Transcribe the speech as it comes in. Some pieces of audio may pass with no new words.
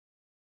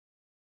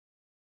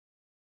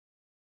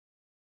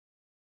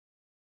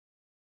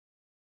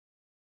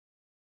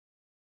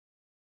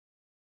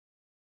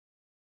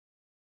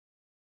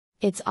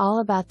It's all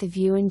about the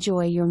view.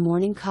 Enjoy your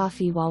morning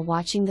coffee while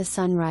watching the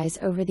sunrise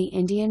over the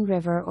Indian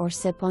River, or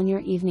sip on your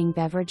evening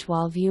beverage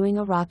while viewing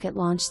a rocket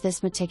launch.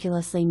 This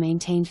meticulously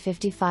maintained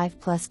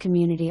 55-plus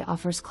community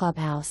offers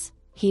clubhouse,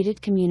 heated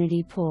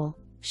community pool,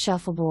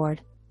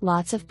 shuffleboard,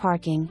 lots of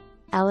parking,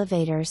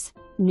 elevators,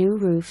 new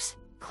roofs,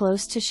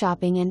 close to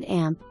shopping and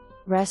amp,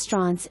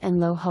 restaurants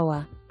and Low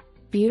HOA.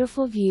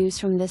 Beautiful views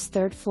from this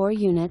third-floor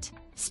unit,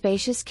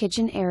 spacious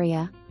kitchen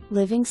area,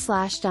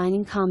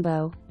 living/dining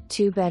combo,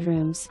 2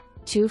 bedrooms,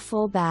 2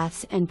 full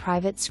baths and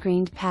private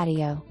screened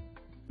patio.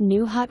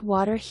 New hot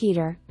water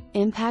heater,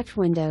 impact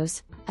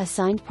windows,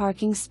 assigned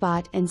parking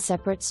spot and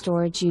separate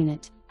storage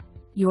unit.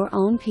 Your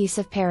own piece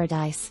of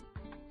paradise.